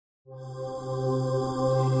The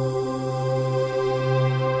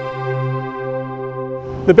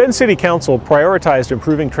Bend City Council prioritized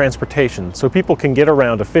improving transportation so people can get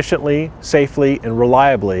around efficiently, safely, and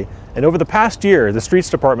reliably, and over the past year, the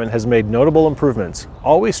Streets Department has made notable improvements,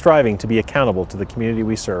 always striving to be accountable to the community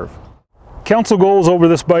we serve. Council goals over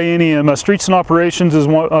this biennium, streets and operations is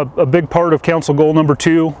a big part of council goal number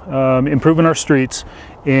 2, improving our streets.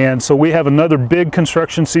 And so we have another big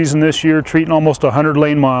construction season this year, treating almost 100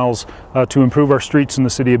 lane miles to improve our streets in the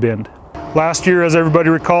city of Bend. Last year, as everybody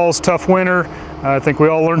recalls, tough winter. I think we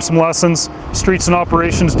all learned some lessons. Streets and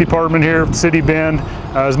Operations Department here at the City of Bend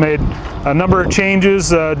has made a number of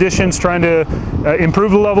changes, additions, trying to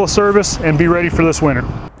improve the level of service and be ready for this winter.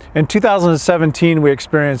 In 2017, we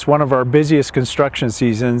experienced one of our busiest construction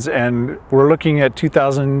seasons, and we're looking at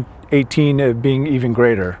 2018 being even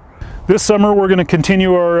greater. This summer we're going to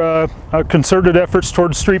continue our concerted efforts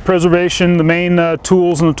towards street preservation. The main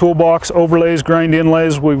tools in the toolbox: overlays, grind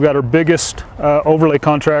inlays. We've got our biggest overlay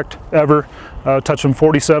contract ever, touching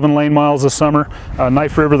 47 lane miles this summer.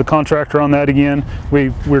 Knife River, the contractor on that again.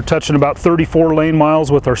 We're touching about 34 lane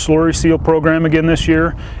miles with our slurry seal program again this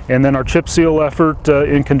year, and then our chip seal effort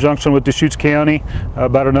in conjunction with Deschutes County,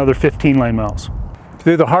 about another 15 lane miles.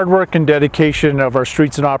 Through the hard work and dedication of our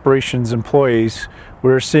Streets and Operations employees,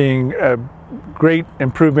 we're seeing a great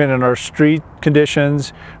improvement in our street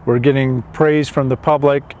conditions. We're getting praise from the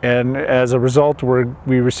public, and as a result,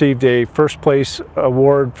 we received a first place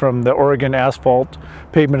award from the Oregon Asphalt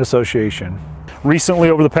Pavement Association. Recently,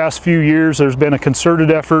 over the past few years, there's been a concerted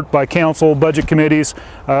effort by council, budget committees.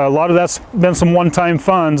 A lot of that's been some one-time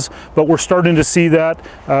funds, but we're starting to see that.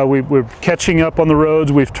 We're catching up on the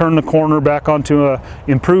roads. We've turned the corner back onto an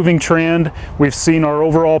improving trend. We've seen our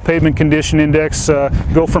overall pavement condition index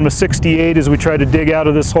go from a 68 as we try to dig out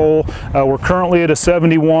of this hole. We're currently at a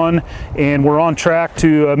 71, and we're on track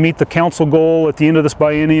to meet the council goal at the end of this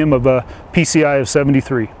biennium of a PCI of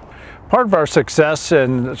 73. Part of our success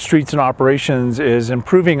in Streets and Operations is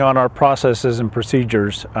improving on our processes and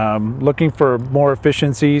procedures, looking for more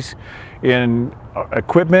efficiencies in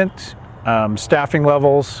equipment, staffing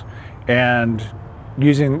levels, and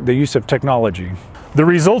using the use of technology. The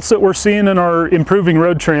results that we're seeing in our improving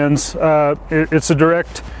road trends, it's a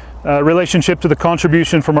direct relationship to the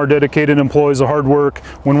contribution from our dedicated employees, the hard work.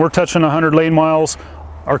 When we're touching 100 lane miles,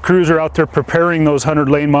 our crews are out there preparing those 100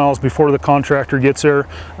 lane miles before the contractor gets there.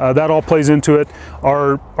 That all plays into it.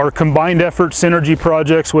 Our combined effort synergy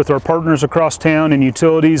projects with our partners across town in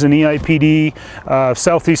utilities and EIPD,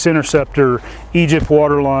 Southeast Interceptor, Egypt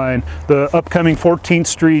Waterline, the upcoming 14th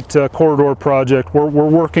Street corridor project. We're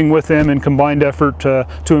working with them in combined effort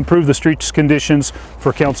to improve the streets conditions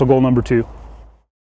for council goal number 2.